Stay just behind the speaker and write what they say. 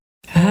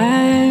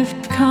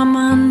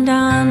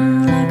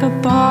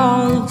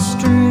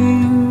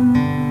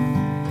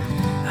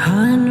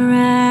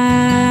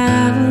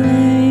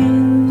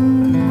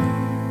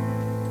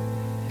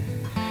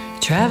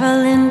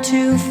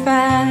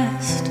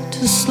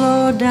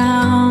slow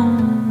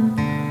down,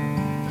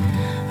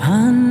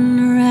 unraveling,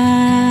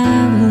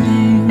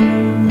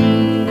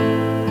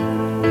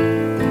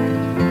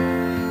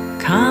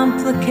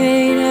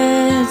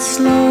 complicated,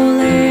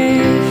 slowly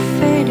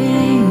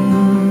fading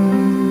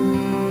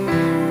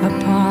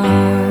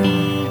apart,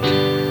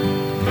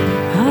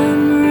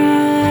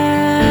 unraveling.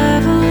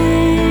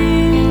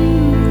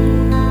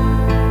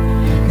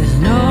 There's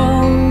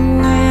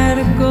nowhere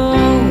to go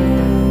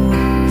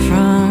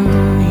from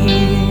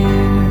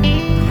here,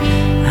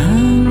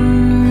 unraveling.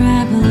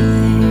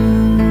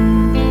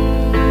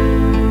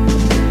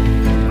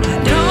 I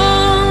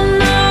don't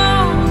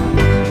know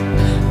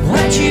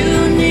what you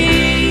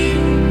need,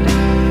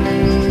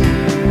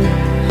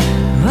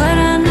 but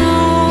I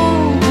know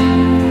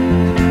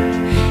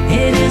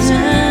it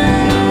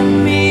isn't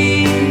me.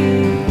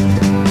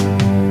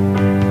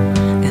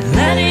 And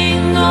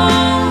letting go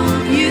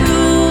of you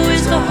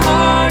is the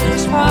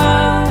hardest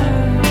part.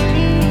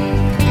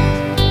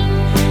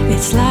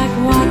 It's like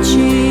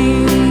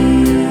watching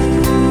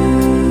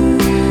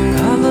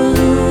a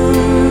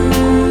balloon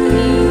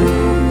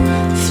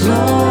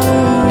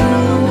float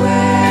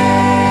away,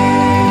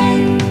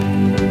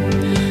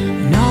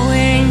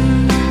 knowing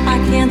I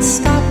can't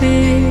stop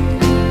it,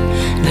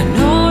 not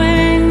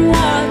knowing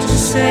what to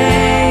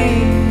say,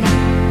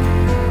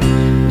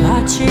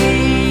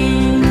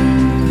 watching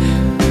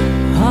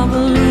a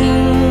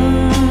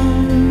balloon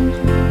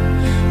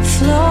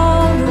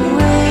float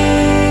away,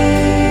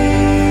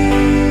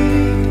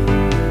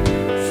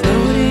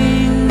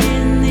 floating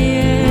in the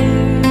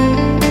air,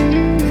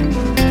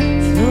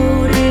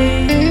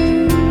 floating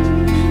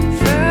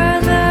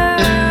further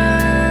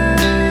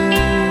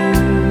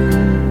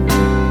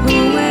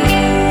away.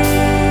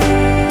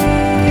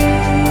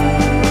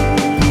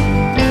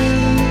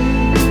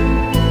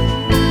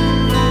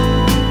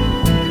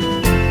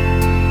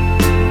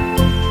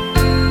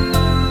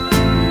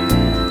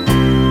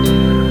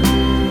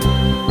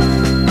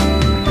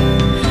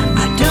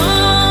 I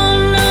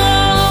don't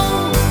know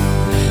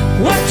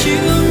what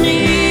you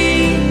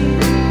need,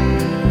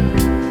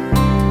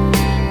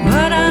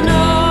 but I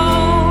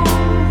know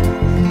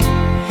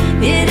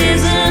it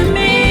isn't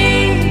me.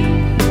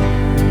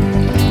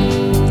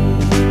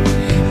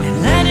 And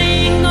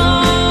letting go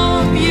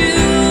of you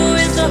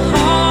is the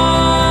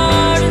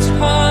hardest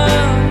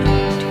part.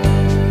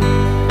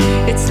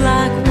 It's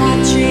like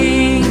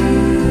watching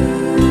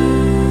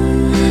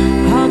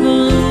a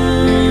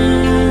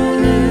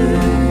balloon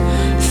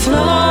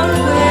float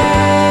away,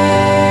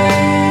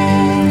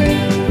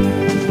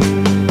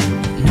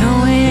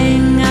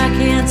 knowing I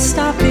can't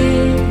stop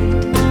it,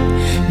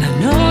 not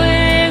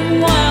knowing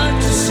what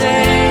to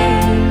say,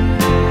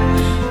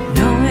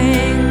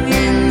 knowing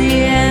in the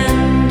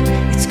end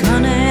it's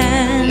gonna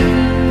end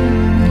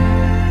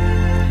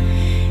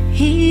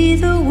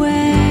either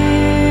way.